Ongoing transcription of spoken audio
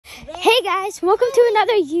Hey guys, welcome to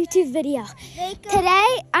another YouTube video.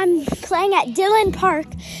 Today I'm playing at Dillon Park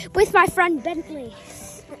with my friend Bentley.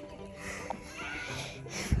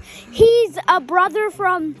 He's a brother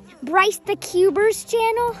from Bryce the Cuber's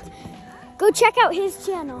channel. Go check out his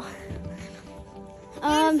channel.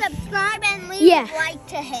 And subscribe and leave a like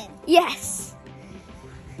to him. Yes.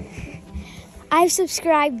 I've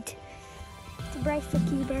subscribed to Bryce the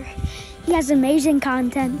Cuber. He has amazing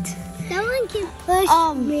content. No one can push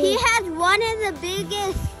me. He has one of the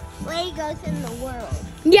biggest Legos in the world.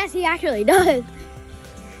 Yes, he actually does.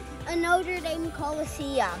 A Notre Dame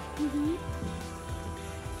Coliseum.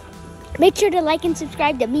 Make sure to like and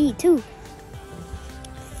subscribe to me too.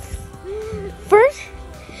 First,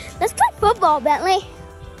 let's play football, Bentley.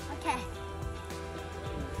 Okay.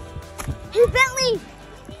 Hey, Bentley.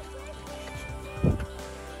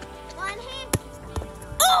 One hand.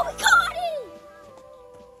 Oh, we caught him!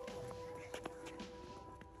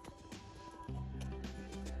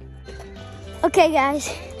 Okay,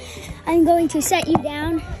 guys, I'm going to set you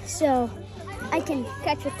down so I can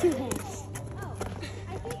catch with two hands.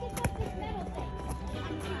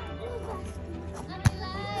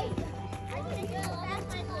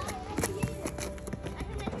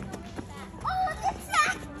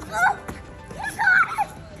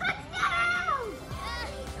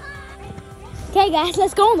 Okay, guys,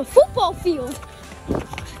 let's go on the football field.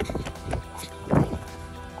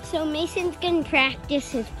 So Mason's gonna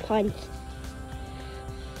practice his punch.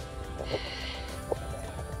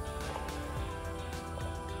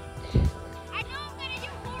 I know I'm gonna do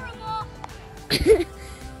horrible.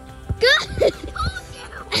 Good.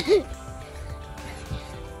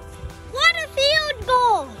 What a field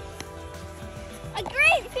goal! A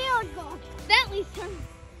great field goal. Bentley's turn.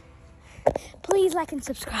 Please like and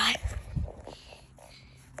subscribe.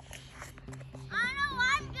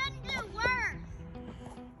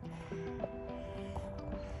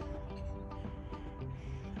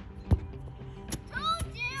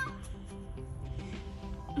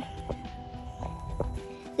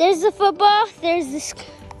 There's the football, there's this.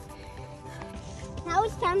 Now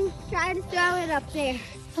it's time to try to throw it up there.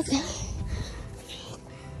 Okay.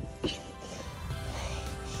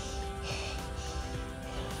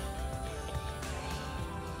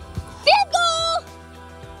 Field goal!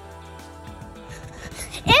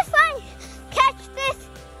 If I catch this,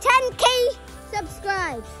 10K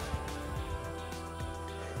subscribes.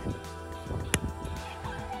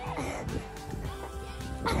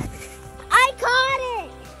 I caught it!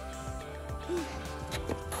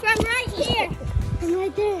 From right here. From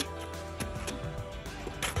right there.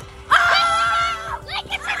 Oh!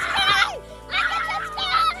 Like and subscribe! Like and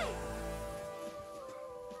subscribe!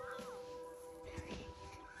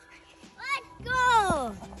 Let's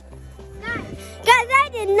go! Guys, I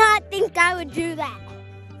did not think I would do that.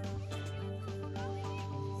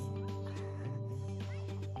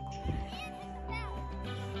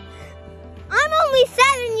 I'm only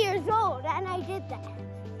 7 years old and I did that.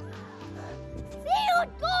 Field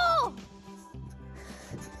goal!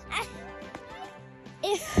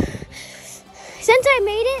 Since I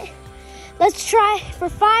made it, let's try for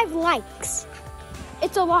 5 likes.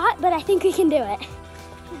 It's a lot, but I think we can do it.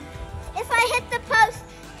 If I hit the post,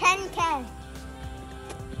 10K.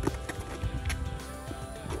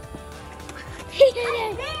 He did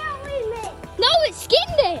it. No, it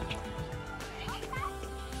skinned it.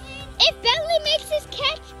 If Bentley makes this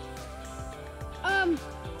catch, 5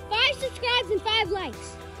 subscribes and 5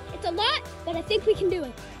 likes. It's a lot, but I think we can do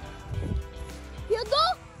it. Field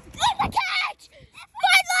goal, it's a catch!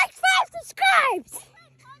 5 likes, 5 subscribes!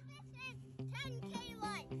 10K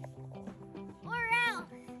likes. Or else.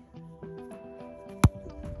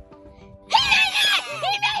 He made it!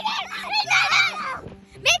 He made it! He made it!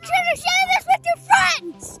 Make sure to share this with your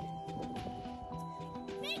friends!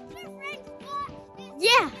 Make your friends watch this.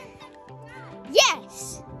 Yeah.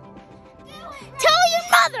 Yes. Tell your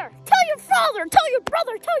mother, tell your father, tell your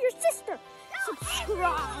brother, tell your sister.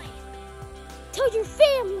 Subscribe. Tell your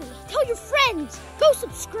family, tell your friends. Go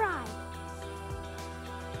subscribe.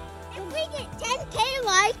 If we get 10K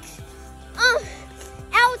likes,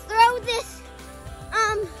 I'll throw this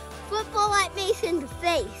football at Mason's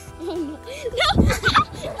face. No.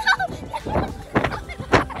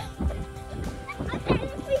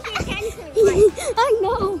 I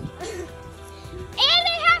know. And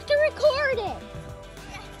they have to record it.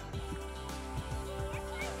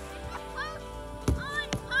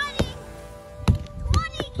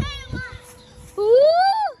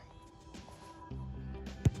 Ooh.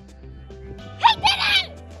 He did it!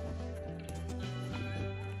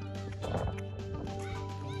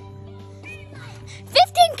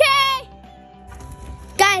 15K!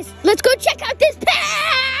 guys, let's go check out this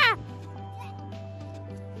path.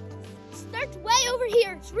 It starts way over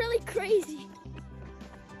here. It's really crazy.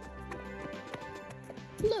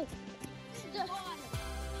 Look.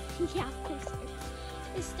 Yeah, of course.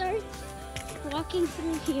 It starts walking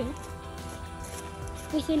through here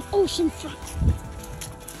with an ocean front.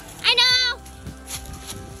 I know.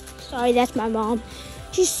 Sorry, that's my mom.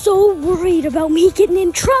 She's so worried about me getting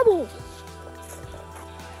in trouble.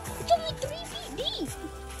 It's only 3 feet deep.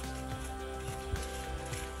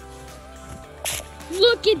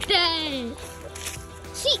 Look at that.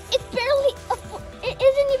 See, it's barely a foot. It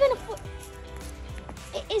isn't even a foot.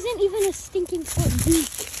 It isn't even a stinking foot deep.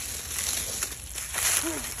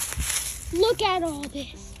 Look at all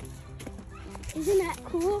this. Isn't that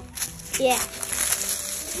cool? Yeah.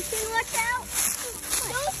 You can watch out.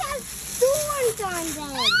 Those have thorns on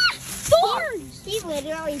them. Thorns! He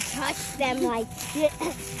literally touched them like this.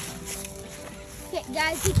 Okay,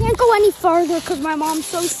 guys, we can't go any farther because my mom's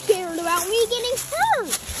so scared about me getting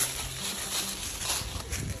hurt.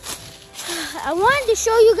 I wanted to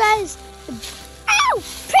show you guys the... Ow!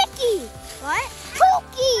 Pricky! What?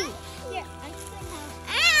 Pookie! Here, I can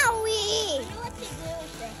help. Owie! I know what to do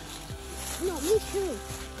with this. No, me too.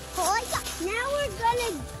 Now we're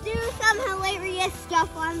gonna do some hilarious stuff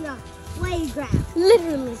on the playground.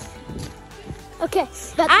 Literally. Okay,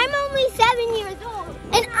 I'm only 7 years old,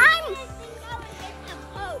 and I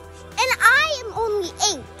am only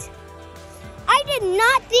 8. I did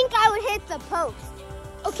not think I would hit the post,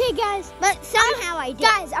 Okay, guys, but somehow I did.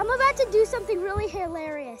 Guys, I'm about to do something really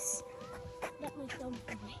hilarious. Let me film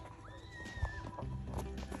for me.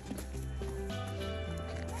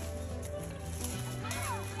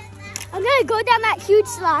 I'm gonna go down that huge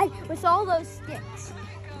slide with all those sticks,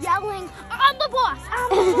 yelling, "I'm the boss! I'm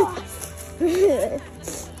the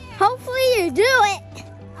boss!" Hopefully you do it.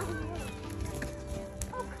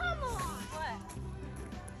 Oh, come on! What?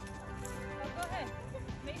 Oh, go ahead.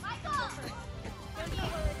 Make Michael! Don't go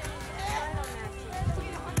really down.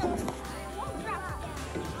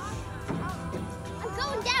 I'm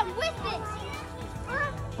going down with it.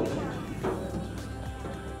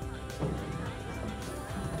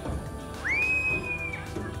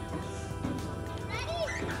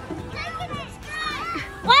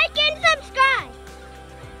 Like and subscribe.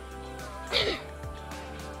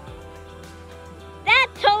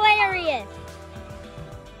 That's hilarious.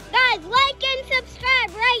 Guys, like and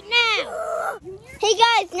subscribe right now. Hey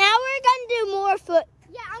guys, now we're gonna do more foot.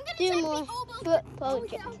 Yeah, I'm gonna Do try more to be oboe. foot Oh,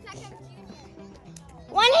 poetry. yeah, okay.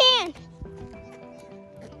 One hand.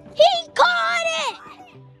 He caught it.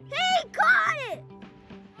 He caught it.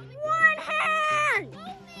 One hand.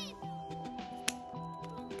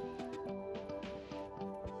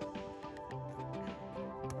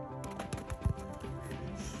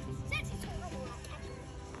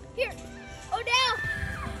 Here, Odell.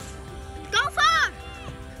 Go far.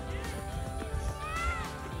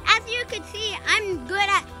 As you can see, I'm good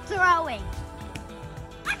at throwing.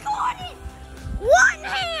 I caught it.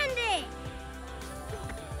 One-handed.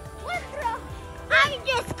 One throw. I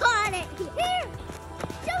just caught it. Here.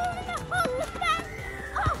 Show him the hole. Look back.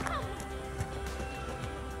 Oh, come on.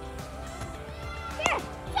 Here.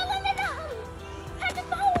 Show him the hole. Have the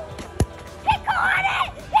ball. He caught it.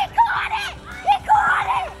 He caught it. He caught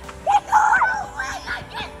it. He caught it. No way. I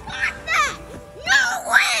just caught that. No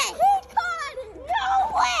way. He caught it. No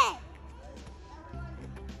way.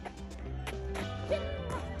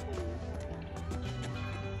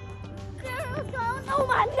 Girls don't know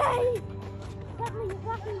my name. Let me.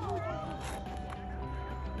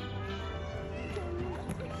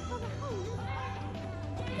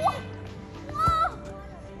 Whoa!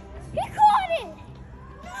 He caught it.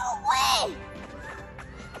 No way.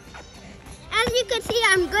 As you can see,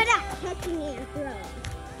 I'm good at catching and throwing.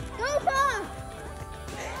 Go far.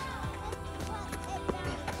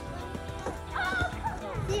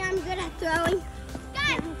 See, I'm good at throwing.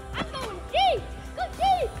 Guys, I'm going deep. Go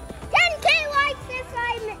deep. 10K likes if I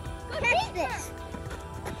catch deeper. this.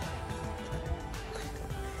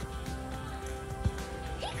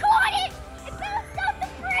 He caught it. It bounced off the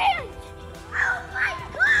branch. Oh my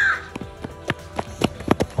God!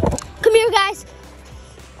 Come here, guys.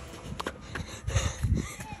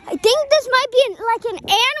 I think this might be like an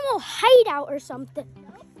animal hideout or something.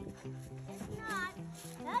 It's not.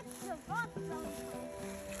 That's the box.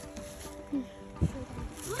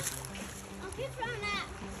 I'll get from that.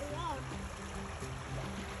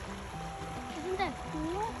 Isn't that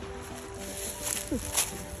cool?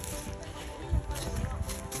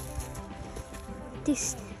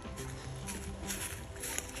 This.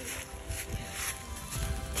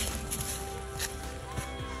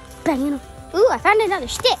 Banging. Ooh, I found another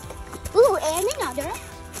stick. Ooh, and another.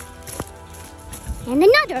 And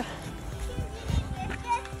another.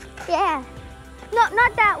 Yeah. No,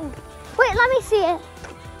 not that one. Wait, let me see it.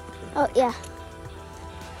 Oh, yeah.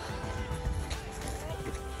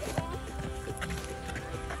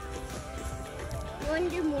 You want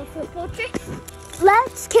to do more football tricks?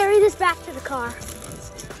 Let's carry this back to the car.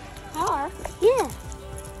 Car? Yeah.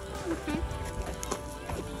 Okay.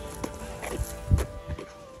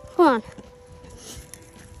 Come on.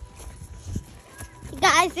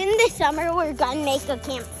 Guys, in the summer, we're going to make a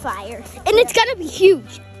campfire. And it's gonna be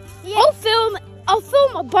huge. Yeah. I'll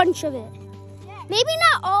film a bunch of it. Yeah. Maybe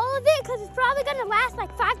not all of it, because it's probably gonna last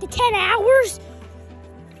like 5 to 10 hours.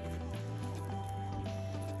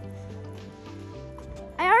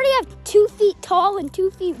 I already have 2 feet tall and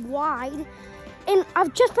 2 feet wide, and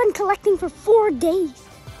I've just been collecting for 4 days.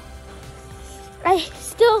 I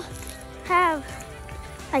still have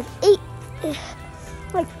like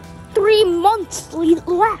 3 months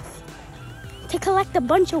left to collect a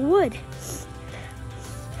bunch of wood.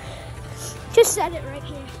 Just set it right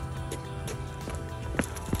here.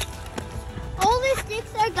 All the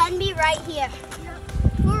sticks are going to be right here.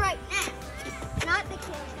 For right now. Not the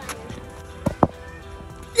campfire.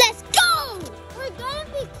 Let's go! We're going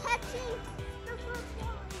to be catching the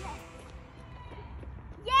football.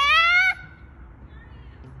 Yeah!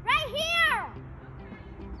 Right here!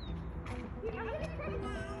 I'm gonna try to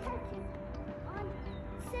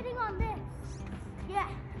sitting on this. Yeah.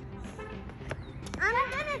 I'm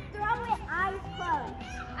going to throw it eyes closed.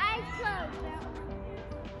 Eyes closed.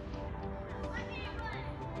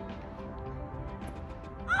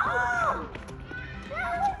 Oh! That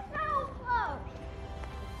was so close.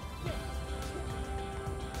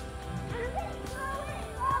 I'm going to throw it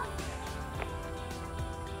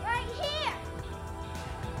right here.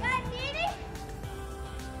 Guys, see it?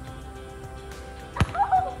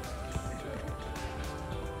 Oh!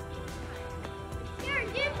 Here, you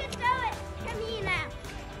can throw it. Come here now.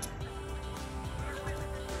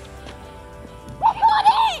 I got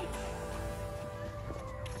it!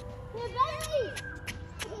 We're Bentley.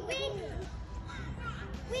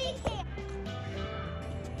 We can't.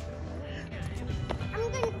 I'm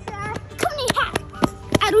going to try. Come here.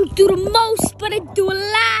 I don't do the most, but I do a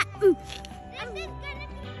lot. This is going to be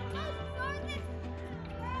the most farthest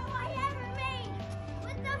throw I ever made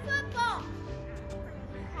with the football.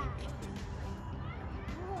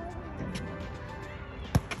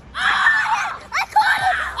 I caught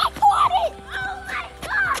it! I caught it! Oh my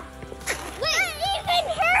God! It even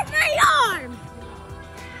hurt my arm!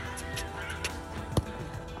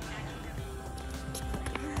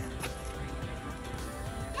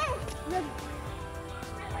 No!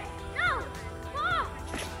 Stop!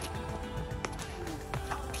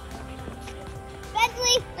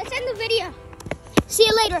 Bentley, Let's end the video. See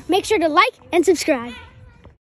you later. Make sure to like and subscribe.